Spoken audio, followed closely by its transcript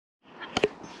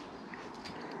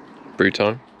Brew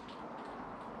time.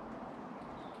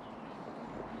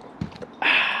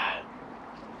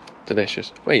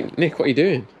 Delicious. Wait, Nick, what are you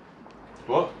doing?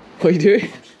 What? What are you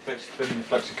doing? I'm just fitting the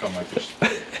Flexi Con, mate. Just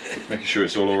making sure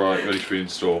it's all alright, ready for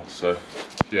install. So,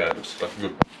 yeah, it looks like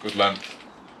a good length.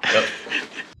 Yep.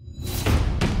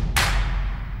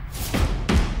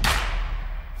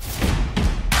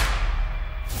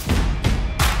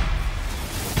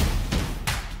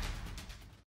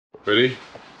 Ready?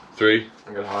 3.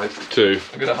 I'm gonna hide. 2.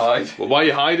 I'm gonna hide. Well, why are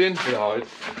you hiding? I'm gonna hide.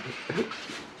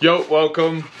 Yo,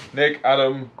 welcome, Nick,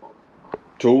 Adam,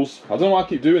 Tools. I don't know why I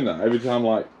keep doing that every time,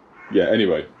 like, yeah,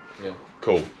 anyway. Yeah.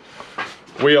 Cool.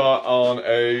 We are on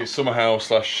a summer house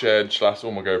slash shed slash,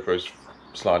 all my GoPros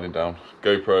sliding down.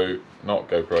 GoPro, not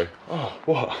GoPro. Oh,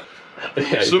 what?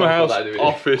 Yeah, summer house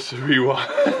office rewind.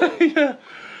 Yeah.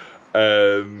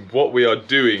 What we are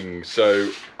doing,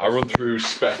 so I run through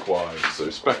spec wise. So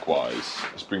spec wise,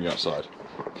 let's bring you outside.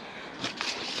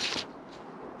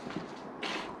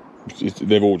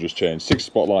 They've all just changed. 6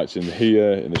 spotlights in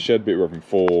here, in the shed bit we're having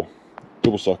 4,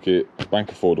 double socket, bank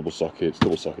of 4 double sockets,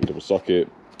 double socket, double socket.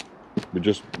 We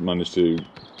just managed to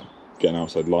get an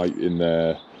outside light in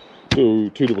there, 2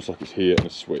 double sockets here and a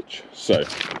switch. So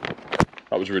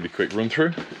that was a really quick run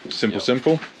through,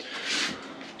 simple.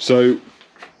 So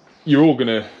you're all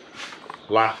gonna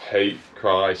laugh, hate,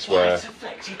 cry, swear. What's a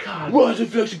Flexi Con? What's a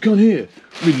Flexi Con here?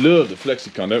 We love the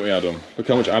Flexi Con, don't we, Adam? Look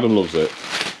how much Adam loves it.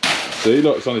 See,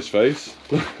 look, it's on his face.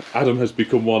 Adam has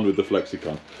become one with the Flexi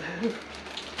Con.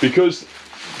 Because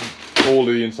all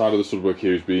the inside of the stud work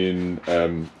here is being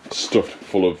stuffed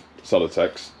full of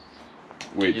Celotex,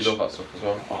 which... You love that stuff as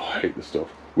well? Oh, I hate the stuff.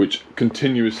 Which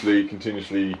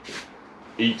continuously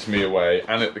eats me away,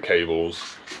 and at the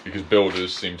cables, because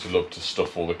builders seem to love to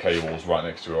stuff all the cables right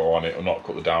next to it or on it, or not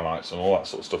cut the downlights and all that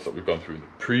sort of stuff that we've gone through in the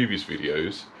previous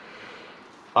videos.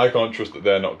 I can't trust that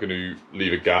they're not going to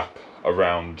leave a gap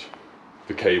around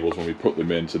the cables when we put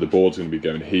them in, so the board's going to be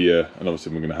going here, and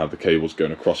obviously we're going to have the cables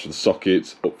going across for the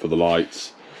sockets, up for the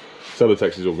lights.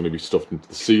 Celotex is all going to be stuffed into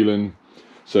the ceiling.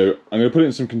 So I'm going to put it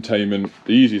in some containment.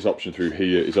 The easiest option through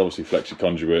here is obviously Flexi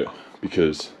Conduit,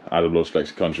 because Adam loves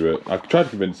Flexi Conduit. I tried to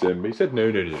convince him, but he said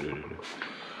no.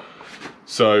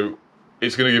 So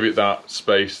it's going to give it that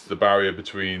space, the barrier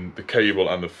between the cable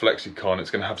and the Flexi Con.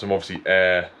 It's going to have some obviously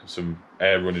some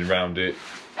air running around it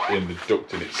in the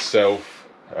ducting itself.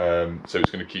 So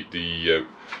it's going to keep the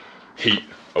heat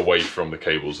away from the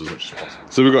cables as much as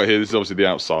possible. So we've got here, this is obviously the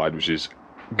outside, which is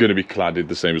going to be cladded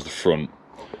the same as the front.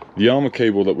 The armour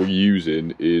cable that we're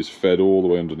using is fed all the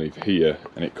way underneath here,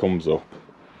 and it comes up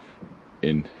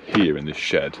in here in this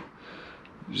shed.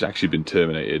 It's actually been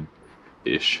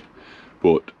terminated-ish,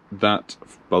 but that,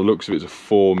 by the looks of it, is a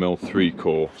 4mm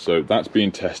 3-core. So that's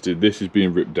being tested. This is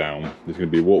being ripped down. There's going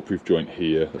to be a waterproof joint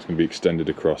here that's going to be extended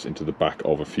across into the back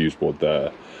of a fuse board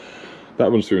there.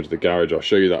 That runs through into the garage. I'll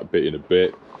show you that bit in a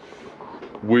bit.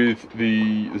 With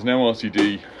there's no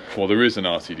RCD. Well, there is an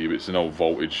RCD, but it's an old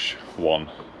voltage one.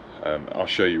 I'll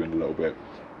show you in a little bit.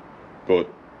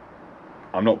 But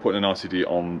I'm not putting an RCD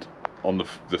on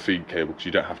the feed cable, because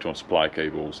you don't have to on supply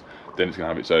cables. Then it's going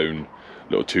to have its own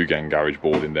little 2-gang garage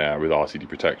board in there with RCD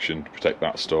protection to protect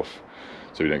that stuff,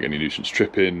 so we don't get any nuisance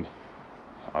tripping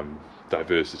and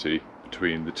diversity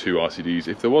between the 2 RCDs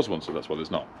if there was one, so that's why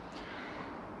there's not.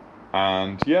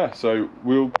 And yeah, so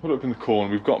we'll put it up in the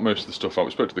corner. We've got most of the stuff out.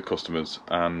 We spoke to the customers,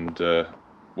 and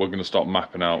we're going to start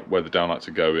mapping out where the downlights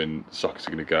are going, the sockets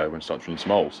are going to go, and start running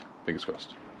some holes. Fingers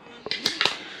crossed.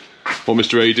 What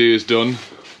Mr. AD has done,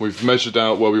 we've measured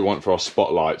out where we want for our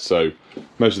spotlight. So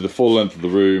measured the full length of the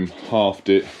room, halved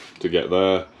it to get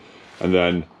there, and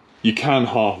then you can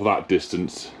half that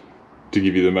distance to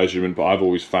give you the measurement, but I've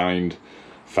always found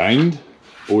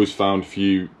if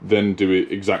you then do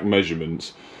it exact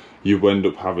measurements, you end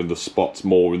up having the spots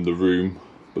more in the room.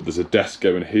 But there's a desk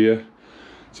going here,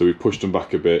 so we've pushed them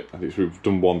back a bit. I think we've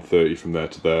done 130 from there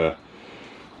to there.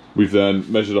 We've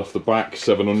then measured off the back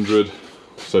 700.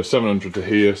 So 700 to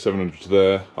here, 700 to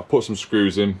there. I've put some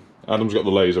screws in. Adam's got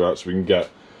the laser out so we can get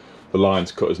the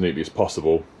lines cut as neatly as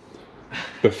possible.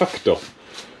 Perfecto.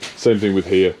 Same thing with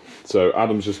here. So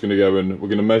Adam's just going to go and we're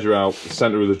going to measure out the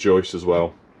centre of the joist as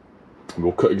well. And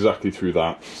we'll cut exactly through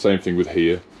that. Same thing with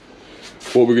here.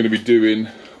 What we're going to be doing,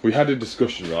 we had a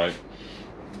discussion, right,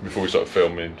 before we started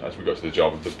filming, as we got to the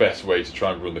job, of the best way to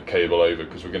try and run the cable over,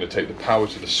 because we're going to take the power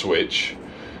to the switch,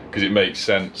 because it makes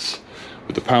sense.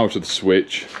 With the power to the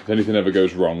switch, if anything ever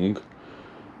goes wrong,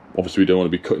 obviously we don't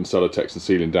want to be cutting Celotex and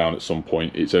sealing down at some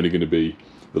point. It's only going to be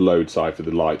the load side for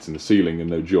the lights and the ceiling and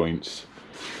no joints.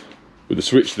 With the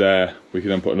switch there, we can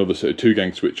then put another sort of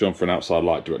 2-gang switch on for an outside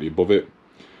light directly above it.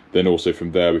 Then also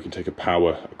from there we can take a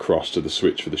power across to the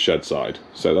switch for the shed side.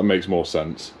 So that makes more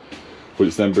sense. But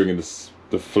it's then bringing the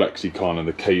Flexi Con and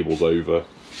the cables over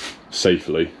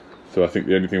safely. So I think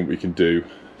the only thing we can do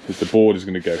is the board is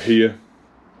going to go here.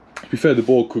 To be fair, the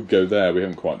board could go there. We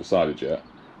haven't quite decided yet,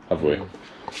 have we?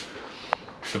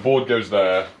 If the board goes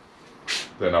there,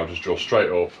 then I'll just draw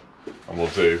straight up and we'll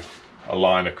do a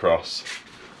line across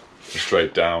and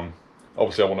straight down.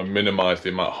 Obviously I want to minimise the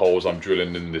amount of holes I'm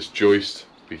drilling in this joist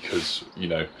because, you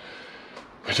know,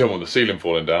 I don't want the ceiling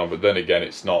falling down, but then again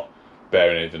it's not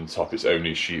bearing anything on top, it's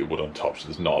only a sheet of wood on top, so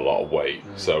there's not a lot of weight.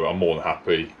 So I'm more than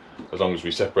happy as long as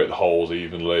we separate the holes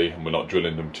evenly and we're not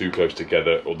drilling them too close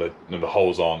together, or the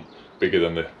holes aren't bigger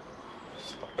than the,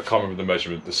 I can't remember the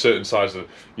measurement, the certain size of,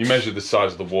 you measure the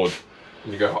size of the wood.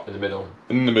 And you go in the middle.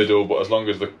 In the middle, but as long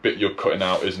as the bit you're cutting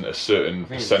out isn't a certain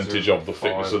percentage of the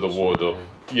thickness of the wood, or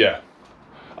yeah.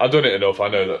 I've done it enough, I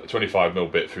know that a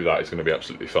 25mm bit through that is going to be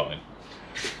absolutely fine.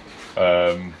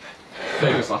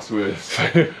 Famous last words.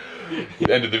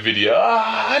 End of the video,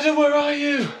 Adam, where are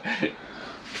you?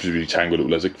 Which is really tangled up,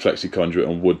 there's a Flexi conduit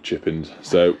and wood chippings.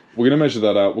 So we're going to measure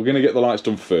that out. We're going to get the lights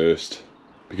done first,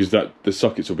 because the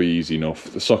sockets will be easy enough.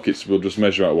 The sockets we'll just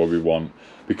measure out what we want.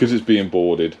 Because it's being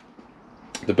boarded,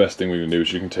 the best thing we can do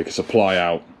is you can take a supply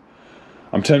out.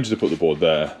 I'm tempted to put the board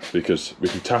there because we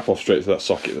can tap off straight to that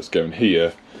socket that's going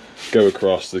here, go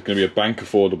across. There's going to be a bank of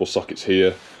affordable sockets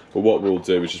here, but what we'll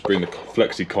do is just bring the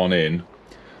Flexi Con in,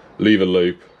 leave a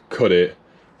loop, cut it,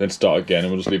 then start again,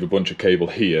 and we'll just leave a bunch of cable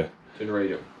here. In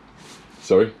radial.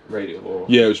 Sorry? Radial or?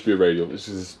 Yeah, it should be a radial.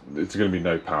 It's going to be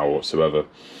no power whatsoever.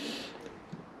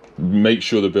 Make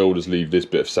sure the builders leave this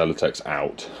bit of Celotex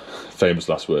out. Famous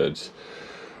last words.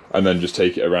 And then just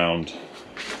take it around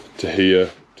to here,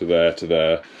 to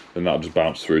there, and that'll just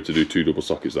bounce through to do 2 double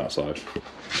sockets that side.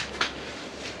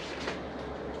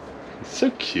 It's so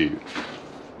cute.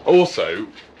 Also,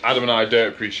 Adam and I don't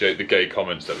appreciate the gay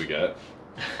comments that we get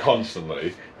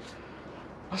constantly.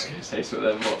 I was going to say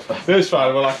something then, but... No, it's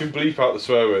fine, well I can bleep out the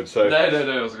swear word, so... No,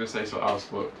 I was going to say something else,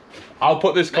 but... I'll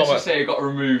put this comment... Let's just say it got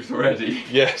removed already.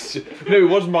 Yes. No, it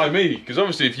wasn't by me, because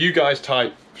obviously if you guys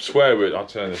type swear words... I'll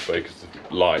turn this way because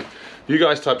it's light. If you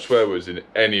guys type swear words in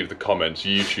any of the comments,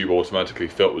 YouTube automatically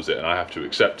filters it and I have to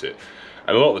accept it.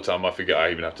 And a lot of the time I forget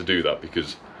I even have to do that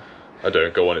because I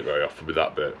don't go on it very often with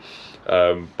that bit.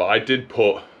 But I did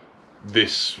put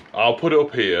this... I'll put it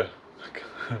up here.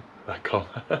 That comment.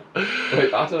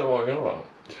 Wait, I don't know what I'm going on.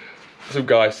 Some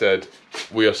guy said,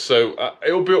 we are so...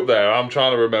 it'll be up there, I'm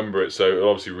trying to remember it, so it'll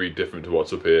obviously read different to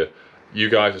what's up here. You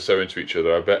guys are so into each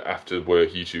other, I bet after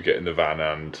work you two get in the van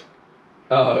and...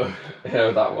 Oh, yeah,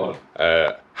 that one.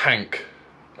 Hank,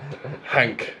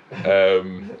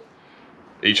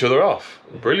 each other off.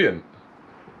 Brilliant.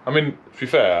 I mean, to be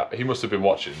fair, he must have been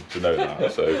watching to know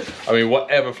that, so... I mean,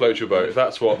 whatever floats your boat, if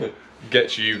that's what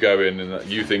gets you going and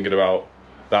you thinking about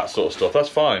that sort of stuff, that's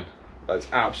fine. That's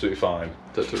absolutely fine.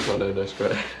 Don't touch my no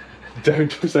square.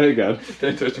 Don't say it again.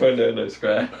 Don't touch my no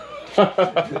square.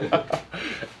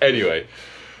 Anyway,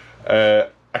 I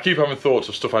keep having thoughts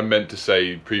of stuff I meant to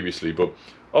say previously, but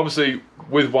obviously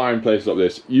with wiring places like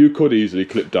this, you could easily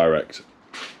clip direct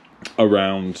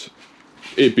around.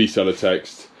 It'd be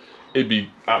Celotex, it'd be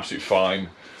absolutely fine.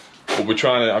 But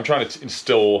I'm trying to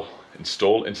instill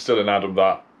in Adam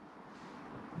that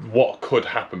what could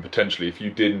happen potentially if you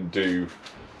didn't do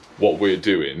what we're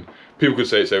doing. People could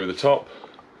say it's over the top.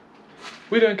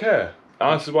 We don't care.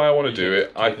 And this is why I want to do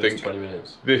it. I think 20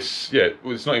 minutes. This, yeah,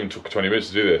 well, it's not even took 20 minutes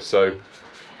to do this. So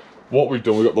what we've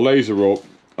done, we've got the laser up,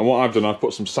 and what I've done, I've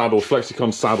put some Flexi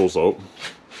Con saddles up.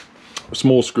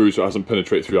 Small screws so it hasn't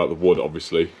penetrated throughout the wood,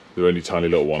 obviously. They're only tiny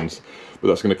little ones. But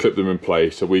that's going to clip them in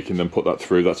place so we can then put that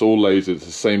through. That's all lasered, it's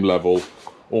the same level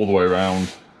all the way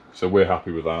around. So we're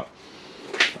happy with that.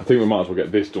 I think we might as well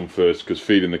get this done first, because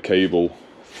feeding the cable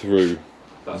through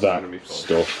that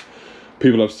stuff.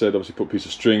 People have said obviously put a piece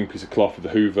of string, piece of cloth with the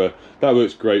hoover. That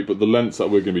works great, but the lengths that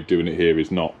we're going to be doing it here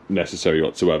is not necessary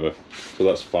whatsoever. So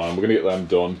that's fine, we're going to get them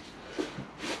done.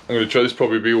 I'm going to try, this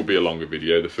probably will be a longer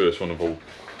video, the first one of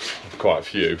quite a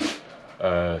few.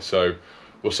 So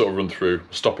we'll sort of run through,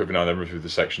 stop every now and then, run through the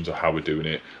sections of how we're doing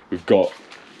it. We've got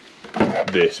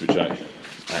this, which I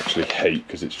actually hate,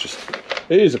 because it's just,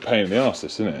 it is a pain in the arse,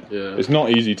 this, isn't it? Yeah. It's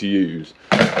not easy to use,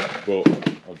 but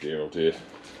oh dear,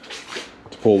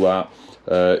 to pull that.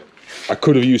 I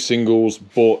could have used singles,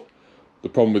 but the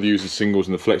problem with using singles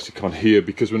in the Flexi Con here,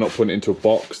 because we're not putting it into a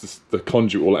box, the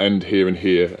conduit will end here and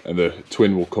here, and the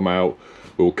twin will come out,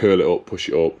 we'll curl it up, push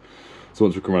it up. So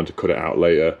once we come around to cut it out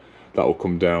later, that will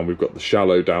come down. We've got the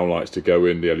shallow downlights to go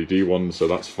in, the LED ones, so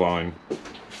that's fine.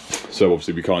 So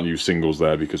obviously we can't use singles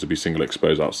there because it'll be single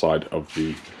exposed outside of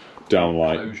the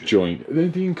downlight joint.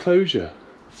 The enclosure.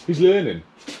 He's learning.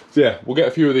 So yeah, we'll get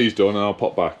a few of these done and I'll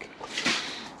pop back.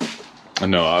 I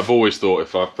know, I've always thought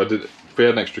if I had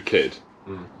an extra kid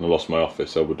and I lost my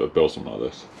office, I would build something like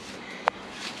this.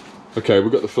 Okay,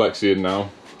 we've got the Flexi in now.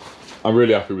 I'm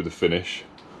really happy with the finish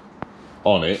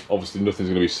on it. Obviously nothing's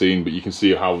going to be seen, but you can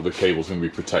see how the cable's going to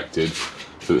be protected.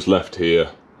 So it's left here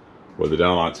where the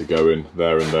downlights are going,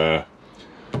 there and there.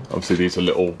 Obviously these are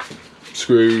little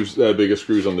screws, they're bigger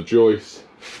screws on the joist.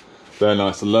 They're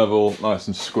nice and level, nice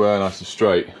and square, nice and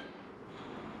straight.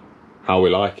 How we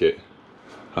like it.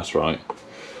 That's right.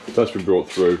 That's been brought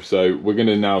through. So we're going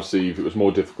to now see if it was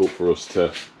more difficult for us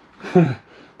to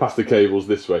pass the cables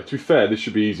this way. To be fair, this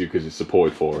should be easier because it's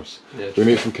supported for us. Yeah, we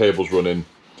need some cables running,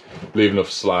 leave enough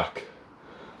slack,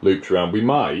 loops around. We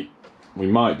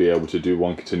might be able to do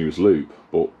one continuous loop,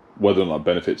 but whether or not that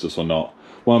benefits us or not.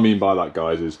 What I mean by that,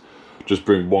 guys, is just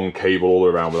bring one cable all the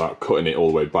way around without cutting it all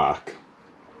the way back.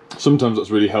 Sometimes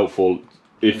that's really helpful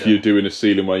if you're doing a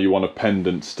ceiling where you want a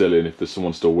pendant still in, if there's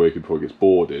someone still working before it gets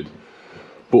boarded.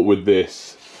 But with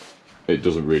this, it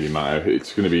doesn't really matter.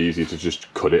 It's going to be easy to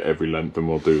just cut it every length, and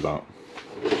we'll do that.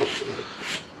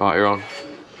 Right, you're on.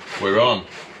 We're on.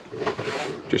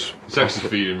 Just it's actually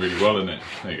feeding really well, isn't it?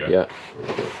 There you go. Yeah.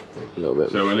 A little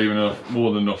bit. So we're leaving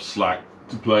more than enough slack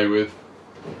to play with.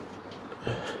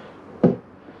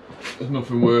 There's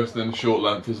nothing worse than short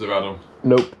length, is there, Adam?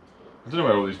 Nope. I don't know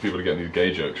where all these people are getting these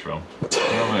gauge jokes from. You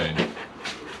know what I mean?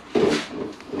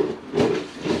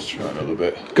 Let's try another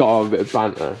bit. Got to have a bit of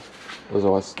banter.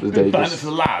 Otherwise the day banter for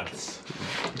the lads.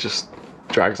 Just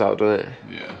drags out, doesn't it?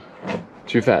 Yeah.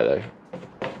 To be fair though,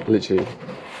 literally,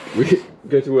 we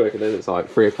go to work and then it's like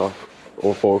 3 o'clock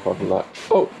or 4 o'clock and like,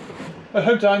 oh,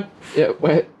 home time. Yeah,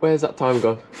 where's that time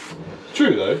gone?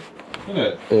 True though, isn't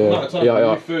it? Yeah. That time when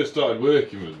you first started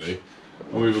working with me,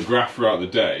 and we would graft throughout the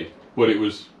day, but it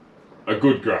was a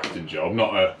good grafting job,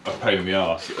 not a pain in the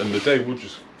arse, and the day would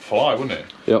just fly, wouldn't it?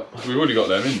 Yep. We've already got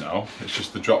them in now. It's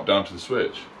just the drop down to the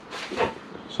switch.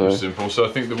 So simple. So I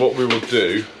think that what we will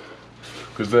do,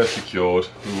 because they're secured,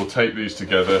 we will tape these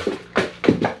together,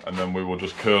 and then we will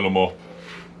just curl them up,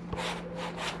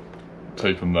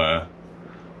 tape them there,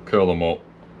 curl them up,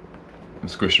 and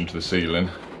squish them to the ceiling,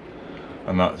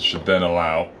 and that should then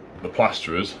allow the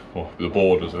plasterers or the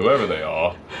boarders, whoever they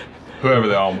are,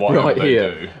 and whatever right they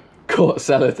here, do. cut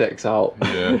Celotex out.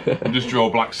 Yeah, and just draw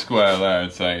a black square there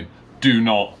and saying, do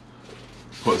not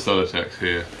put Celotex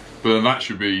here. But then that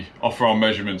should be, offer our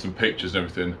measurements and pictures and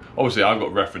everything. Obviously I've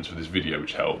got reference for this video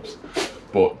which helps,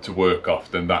 but to work off,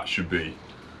 then that should be,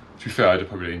 to be fair, I'd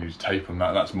probably need to tape on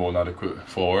that, that's more than adequate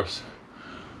for us.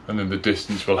 And then the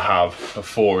distance will have a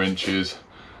 4 inches,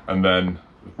 and then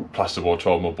plasterboard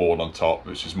 12mm board on top,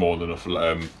 which is more than enough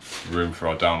room for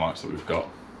our downlights that we've got.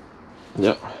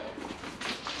 Yep.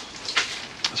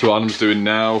 So what Adam's doing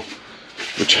now,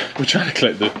 we're trying to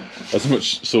collect as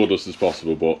much sawdust as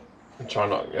possible, but try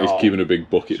not. He's keeping a big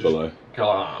bucket below.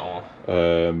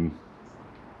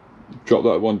 Drop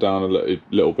that one down a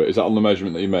little bit. Is that on the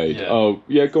measurement that you made? Yeah. Oh,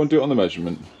 yeah, go and do it on the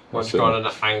measurement. I'm just going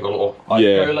an angle up. I'd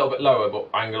go a little bit lower, but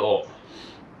angle up.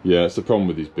 Yeah, it's the problem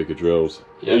with these bigger drills.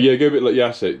 Yeah, yeah, go a bit like, yeah,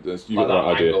 that's it. You got the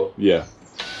right idea. Angle. Yeah.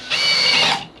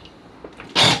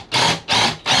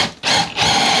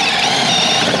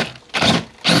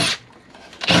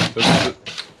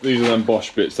 These are them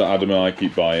Bosch bits that Adam and I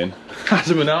keep buying.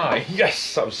 Adam and I?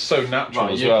 Yes, that was so natural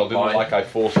as well. Didn't look like I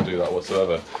forced to do that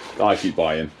whatsoever. I keep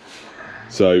buying.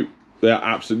 So they're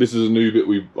absolutely. This is a new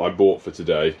bit I bought for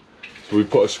today. So we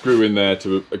put a screw in there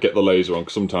to get the laser on,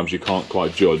 because sometimes you can't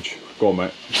quite judge. Go on,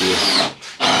 mate.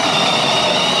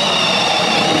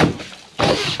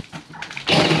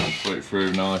 Straight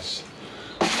through, nice.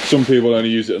 Some people only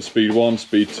use it on speed 1,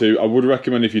 speed 2. I would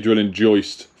recommend, if you're drilling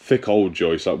joist, thick old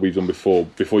joist like we've done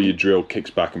before your drill kicks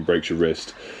back and breaks your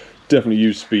wrist, definitely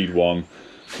use speed 1.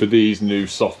 For these new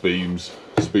soft beams,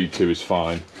 speed 2 is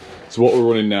fine. So what we're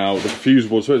running now, the fuse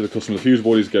board, so the customer, the fuse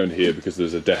board is going here because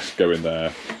there's a desk going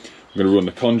there. I'm going to run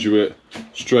the conduit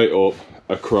straight up,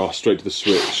 across, straight to the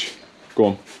switch. Go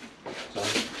on.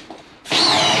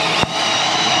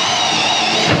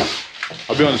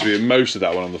 I'll be honest with you, most of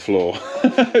that went on the floor.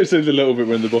 It's a little bit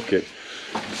in the bucket.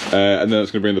 And then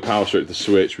it's going to bring the power straight to the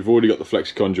switch. We've already got the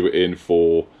Flexi conduit in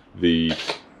for the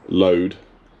load,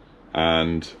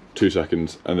 and 2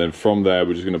 seconds, and then from there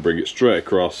we're just going to bring it straight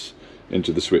across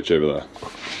into the switch over there.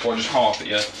 Or just half it,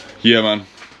 yeah? Yeah, man.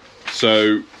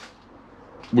 So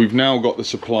we've now got the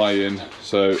supply in,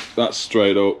 so that's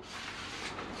straight up,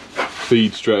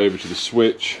 feed straight over to the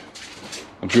switch.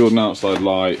 I've drilled an outside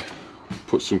light,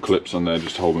 put some clips on there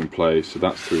just to hold them in place, so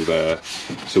that's through there.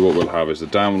 So what we'll have is the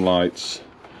down lights,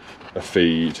 a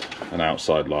feed, an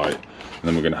outside light, and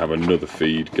then we're going to have another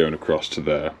feed going across to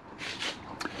there.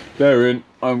 They're in.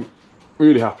 I'm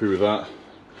really happy with that.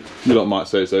 You lot might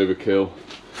say it's overkill.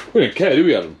 We don't care, do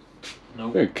we, Adam? No.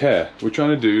 We don't care. We're trying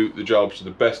to do the job to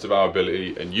the best of our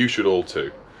ability, and you should all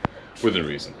too, within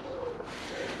reason.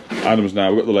 Adam's now,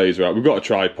 we've got the laser out. We've got a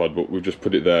tripod, but we've just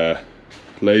put it there,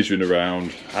 lasering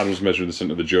around. Adam's measuring the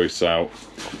centre of the joists out.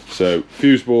 So,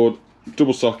 fuse board,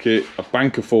 double socket, a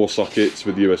bank of 4 sockets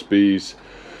with USBs.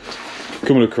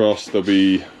 Coming across, there'll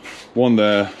be one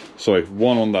there, sorry,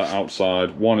 one on that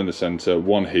outside, one in the centre,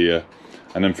 one here.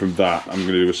 And then from that, I'm going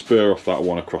to do a spur off that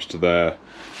one across to there.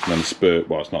 And then a spur,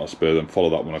 well, it's not a spur, then follow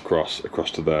that one across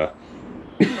to there.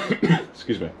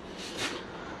 Excuse me.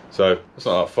 So, it's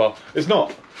not that far. It's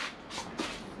not.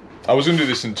 I was going to do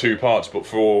this in 2 parts, but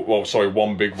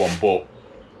one big one, but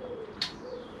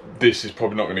this is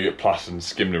probably not going to get plastered and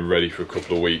skimmed and ready for a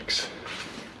couple of weeks.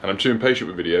 And I'm too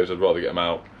impatient with videos, I'd rather get them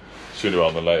out sooner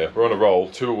rather than later. We're on a roll,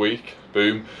 2 a week,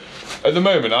 boom. At the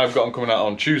moment, I've got them coming out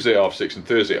on Tuesday at 6:30 and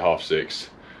Thursday at 6:30.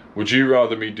 Would you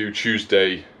rather me do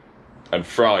Tuesday and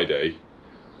Friday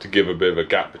to give a bit of a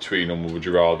gap between them, or would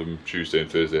you rather them Tuesday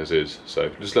and Thursday as is? So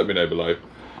just let me know below.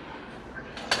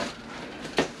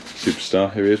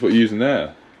 Superstar, here he is. What are you using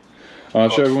there? I'll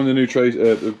show everyone the new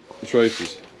the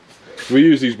tracers. We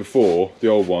used these before, the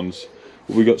old ones,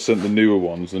 but we got sent the newer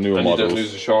ones, the newer and models. You don't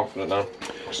lose the sharpener now.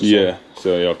 Yeah,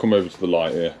 so yeah, I'll come over to the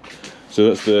light here. So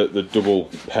that's the double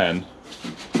pen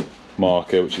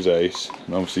marker, which is ace,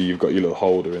 and obviously you've got your little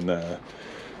holder in there.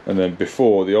 And then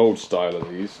before, the old style of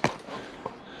these,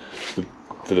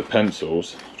 for the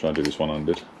pencils, try and do this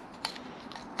one-handed.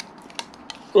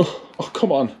 Oh,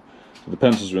 come on! So the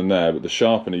pencils are in there, but the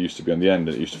sharpener used to be on the end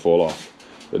and it used to fall off.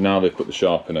 But now they've put the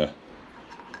sharpener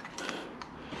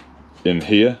in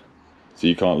here, so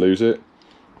you can't lose it.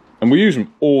 And we use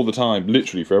them all the time,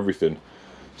 literally for everything.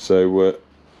 So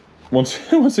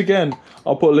once again,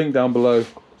 I'll put a link down below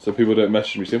so people don't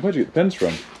message me saying, where'd you get the pens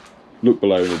from? Look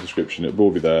below in the description, it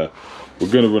will be there.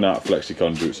 We're going to run out of Flexi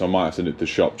conduit, so I might have to send it to the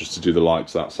shop just to do the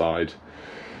lights that side.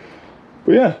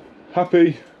 But yeah,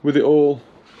 happy with it all.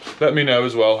 Let me know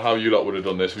as well how you lot would have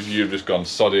done this. Would you have just gone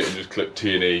sod it and just clipped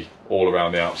T&E all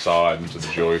around the outside and to the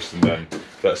joist and then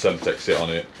let Centex sit on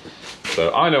it?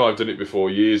 So I know I've done it before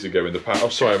years ago in the past. Oh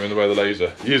sorry, I'm in the way of the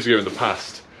laser. Years ago in the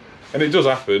past. And it does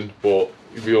happen, but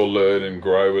we all learn and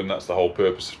grow, and that's the whole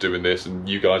purpose of doing this, and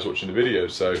you guys watching the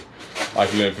videos. So I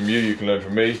can learn from you, you can learn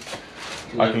from me.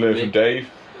 I can learn from Dave.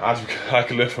 Adam, I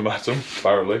can learn from Adam,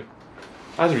 apparently.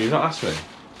 Adam, you've not asked me.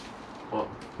 What?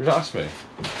 You've not asked me.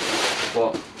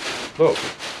 What? Look.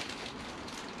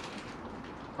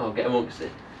 Oh, get amongst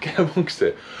it. Get amongst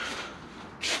it.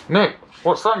 No,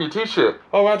 what's that on your t-shirt?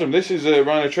 Oh, Adam, this is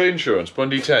Rhino Trade Insurance,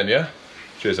 Bundy 10, yeah?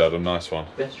 Cheers, Adam, nice one.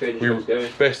 Best trade insurance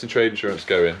going. Best in trade insurance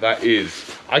going. That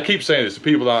is, I keep saying this to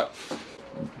people that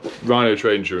Rhino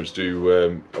Trade Insurance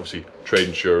do, obviously trade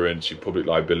insurance, your public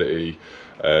liability,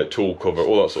 tool cover,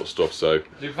 all that sort of stuff. So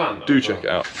do check it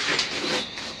out.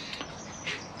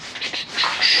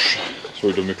 So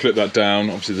we've done, we clip that down.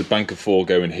 Obviously there's a bank of 4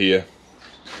 going here.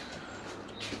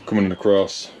 Coming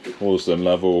across, all this done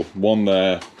level. One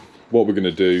there. What we're going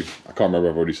to do, I can't remember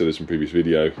if I've already said this in a previous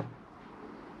video.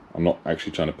 I'm not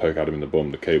actually trying to poke Adam in the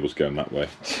bum, the cable's going that way.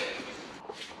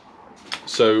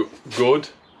 So, good.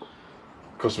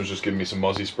 Customer's just giving me some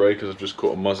mozzie spray because I've just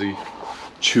caught a mozzie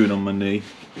chewing on my knee.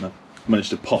 And I managed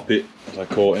to pop it as I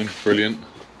caught him. Brilliant.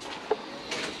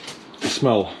 I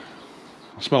smell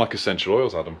like essential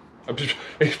oils, Adam.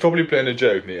 He's probably playing a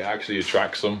joke and it actually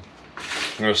attracts them.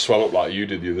 I'm going to swell up like you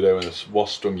did the other day when the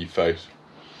wasp stung your face.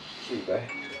 Sweet, bro.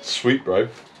 Sweet, bro.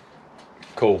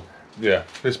 Cool. Yeah,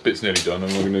 this bit's nearly done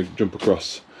and we're going to jump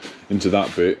across into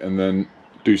that bit and then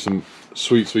do some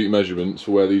sweet measurements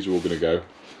for where these are all going to go,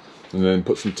 and then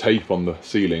put some tape on the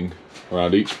ceiling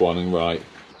around each one and write,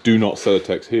 do not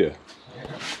Celotex here.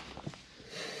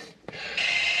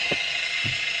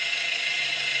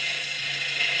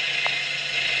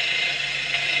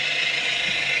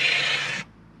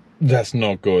 That's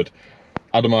not good.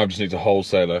 Adam, I just need a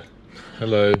wholesaler.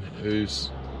 Hello, who's...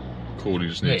 Cool, you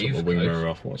just need to take my wing mirror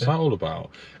off. What's that all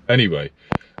about? Anyway,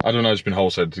 I don't know, it's been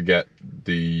wholesaled to get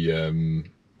the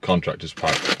contractor's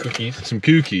pack. Cookies. Some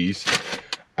cookies,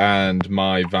 and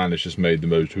my van has just made the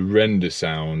most horrendous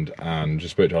sound, and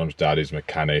just spoke to Adam's dad, he's a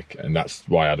mechanic, and that's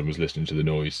why Adam was listening to the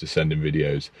noise to send him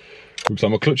videos. Looks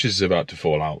like my clutches is about to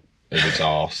fall out of its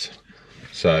arse.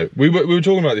 So, we were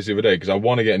talking about this the other day, because I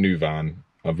want to get a new van.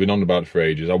 I've been on about it for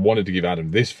ages. I wanted to give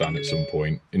Adam this van at some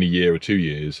point, in a year or 2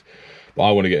 years. But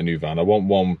I want to get a new van. I want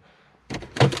one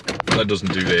that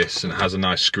doesn't do this and has a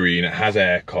nice screen, it has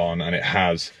aircon, and it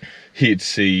has heated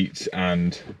seats,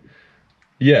 and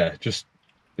yeah, just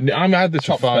I had this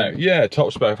for five. Yeah,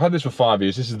 top spec. I've had this for 5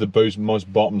 years. This is the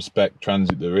most bottom spec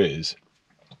Transit there is,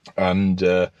 and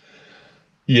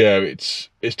yeah, it's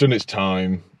done its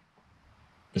time.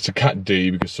 It's a Cat D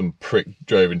because some prick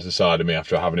drove into the side of me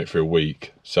after having it for a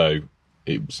week, so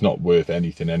it's not worth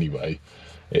anything anyway.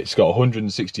 It's got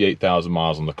 168,000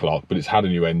 miles on the clock, but it's had a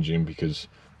new engine because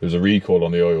there was a recall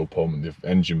on the oil pump and the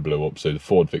engine blew up, so the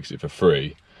Ford fixed it for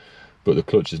free, but the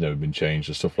clutch has never been changed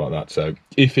and stuff like that. So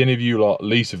if any of you lot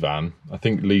lease a van, I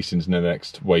think leasing's the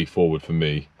next way forward for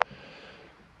me,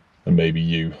 and maybe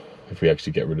you, if we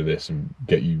actually get rid of this and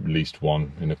get you leased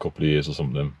one in a couple of years or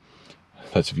something.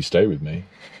 That's if you stay with me,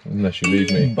 unless you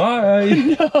leave me.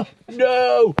 Bye.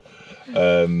 No.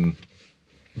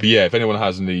 But yeah, if anyone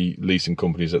has any leasing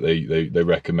companies that they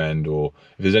recommend, or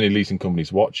if there's any leasing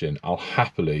companies watching, I'll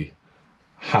happily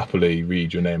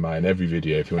read your name out in every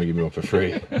video if you want to give me one for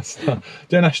free.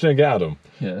 Don't actually get at them.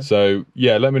 Yeah. So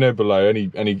yeah, let me know below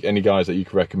any guys that you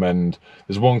can recommend.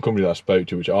 There's one company that I spoke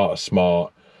to which are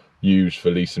smart, used for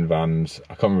leasing vans.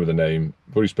 I can't remember the name.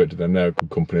 I've already spoke to them. They're a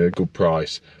good company, a good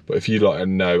price. But if you like,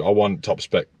 no, I want top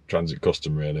spec Transit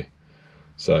custom really.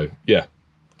 So yeah,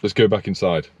 let's go back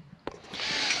inside.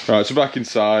 Right, so back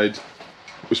inside,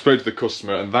 we spoke to the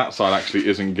customer, and that side actually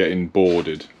isn't getting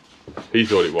boarded. He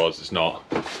thought it was, it's not.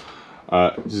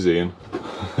 This is Ian.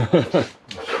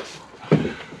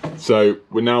 So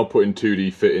we're now putting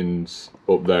 2D fittings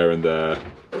up there and there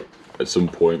at some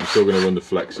point. We're still going to run the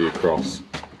Flexi across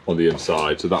on the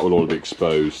inside, so that will all be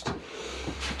exposed.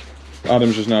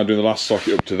 Adam's just now doing the last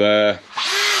socket up to there,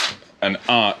 and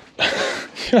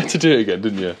you had to do it again,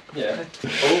 didn't you? Yeah,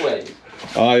 always.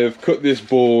 I have cut this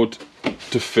board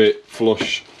to fit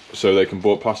flush so they can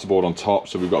board plasterboard on top,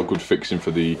 so we've got a good fixing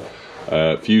for the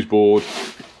fuse board.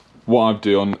 What I've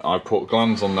done, I put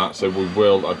glands on that, so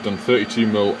I've done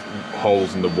 32mm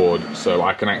holes in the wood, so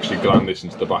I can actually gland this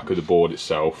into the back of the board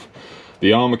itself.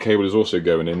 The armour cable is also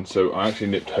going in, so I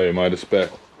actually nipped home. I had a spare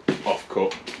off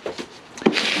cut.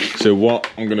 So what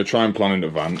I'm going to try and plan in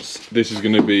advance, this is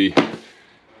going to be, I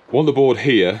want the board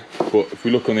here, but if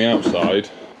we look on the outside,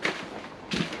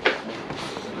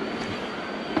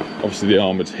 obviously the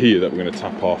armoured's here that we're going to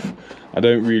tap off. I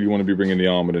don't really want to be bringing the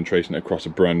armoured and tracing it across a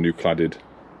brand new cladded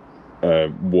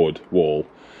wood wall.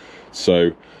 So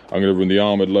I'm going to run the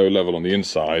armoured low level on the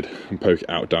inside and poke it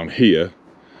out down here,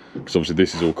 because obviously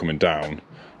this is all coming down,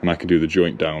 and I can do the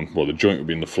joint down. Well, the joint will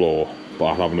be in the floor, but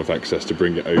I'll have enough excess to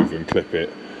bring it over and clip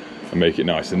it and make it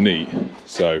nice and neat.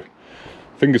 So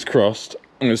fingers crossed.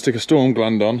 I'm going to stick a storm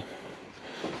gland on,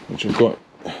 which I've got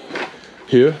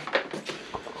here.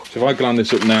 So if I gland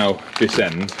this up now, this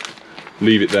end,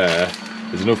 leave it there,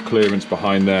 there's enough clearance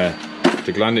behind there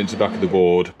to gland it into the back of the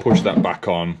board, push that back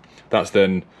on. That's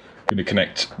then going to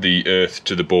connect the earth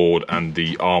to the board and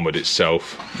the armoured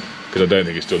itself, because I don't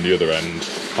think it's done the other end.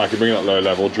 I can bring that low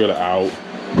level, drill it out.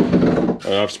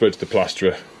 I've spoken to the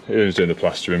plasterer, he's doing the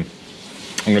plastering.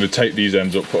 I'm going to take these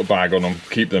ends up, put a bag on them,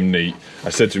 keep them neat. I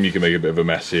said to him you can make a bit of a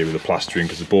mess here with the plastering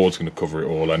because the board's going to cover it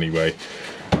all anyway,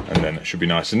 and then it should be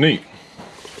nice and neat.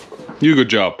 You good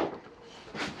job.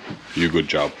 You good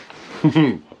job.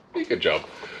 You good job.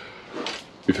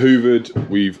 We've hoovered,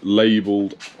 we've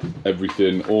labelled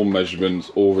everything, all measurements,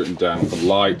 all written down for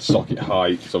light, socket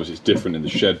height, so obviously it's different in the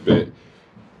shed bit.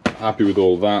 Happy with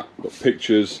all that. Got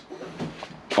pictures.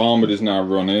 Armoured is now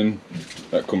running.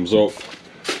 That comes up.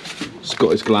 It's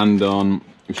got its gland on.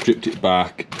 We've stripped it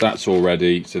back. That's all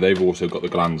ready. So they've also got the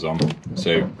glands on.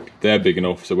 So they're big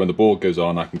enough. So when the board goes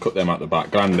on, I can cut them out the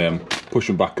back, gland them, push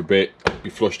them back a bit, be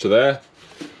flush to there.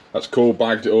 That's cool.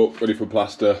 Bagged it up, ready for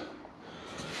plaster.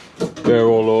 They're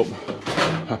all up.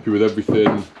 Happy with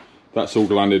everything. That's all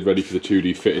glanded, ready for the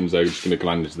 2D fittings. They're just going to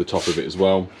gland into the top of it as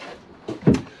well.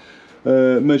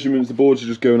 Measurements, the boards are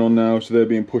just going on now, so they're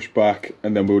being pushed back,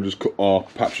 and then we'll just cut our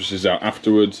mattresses out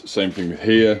afterwards. Same thing with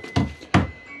here.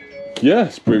 Yeah,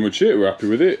 that's pretty much it. We're happy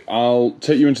with it. I'll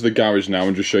take you into the garage now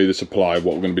and just show you the supply,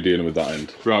 what we're going to be dealing with that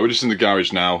end. Right, we're just in the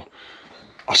garage now.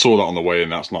 I saw that on the way,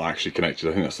 and that's not actually connected.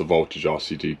 I think that's the voltage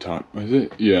RCD type. Is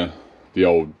it? Yeah, the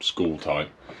old school type.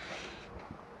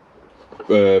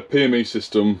 PME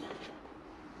system.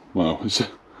 Well, it's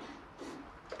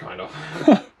kind of.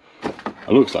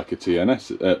 It looks like a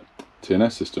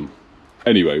TNS system.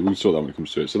 Anyway, we'll sort that when it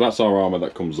comes to it. So that's our armour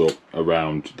that comes up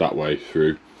around that way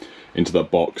through into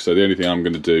that box. So the only thing I'm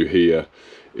going to do here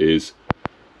is,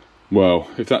 well,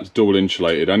 if that's double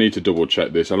insulated, I need to double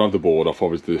check this. I'll have the board off.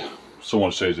 Obviously,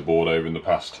 someone changed the board over in the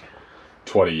past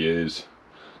 20 years.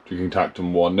 Drinking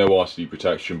Tactum 1, no RCD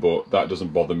protection, but that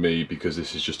doesn't bother me because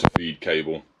this is just a feed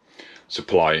cable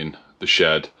supplying the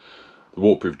shed. The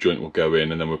waterproof joint will go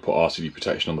in, and then we'll put RCD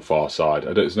protection on the far side.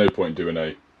 There's no point doing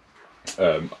a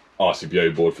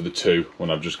RCBO board for the two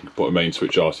when I've just put a main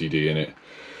switch RCD in it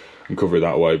and cover it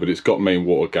that way. But it's got main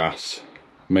water gas,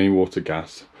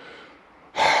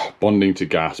 bonding to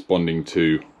gas, bonding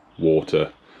to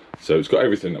water. So it's got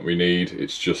everything that we need.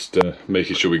 It's just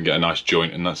making sure we can get a nice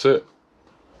joint, and that's it.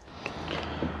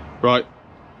 Right,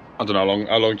 I don't know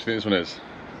how long do you think this one is?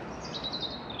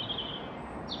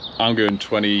 I'm going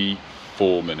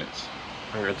 24 minutes.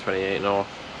 I'm going 28 and a half.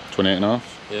 28 and a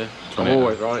half? Yeah, I'm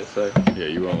always right, so. Yeah,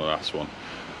 you were on the last one.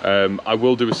 I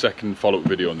will do a second follow-up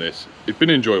video on this. It's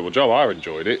been an enjoyable job. I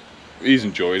enjoyed it. He's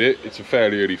enjoyed it. It's a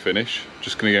fairly early finish.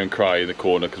 Just gonna go and cry in the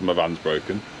corner because my van's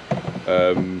broken.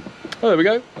 Oh, there we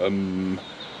go.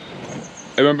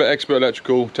 Remember, Expert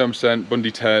Electrical, 10%,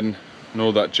 Bundy 10, and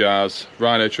all that jazz.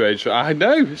 Rhino Trade. I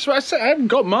know. That's what I said. I haven't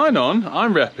got mine on.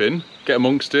 I'm repping. Get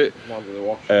amongst it.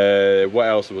 What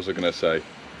else was I gonna say?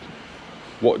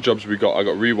 What jobs we got? I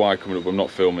got Rewire coming up. I'm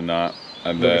not filming that.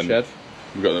 And then shed.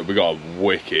 we got a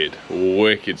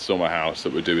wicked summer house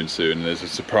that we're doing soon. And there's a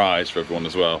surprise for everyone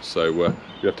as well. So you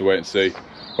have to wait and see.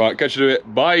 Right, catch you to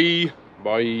it. Bye.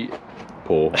 Bye.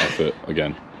 Poor effort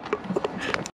again.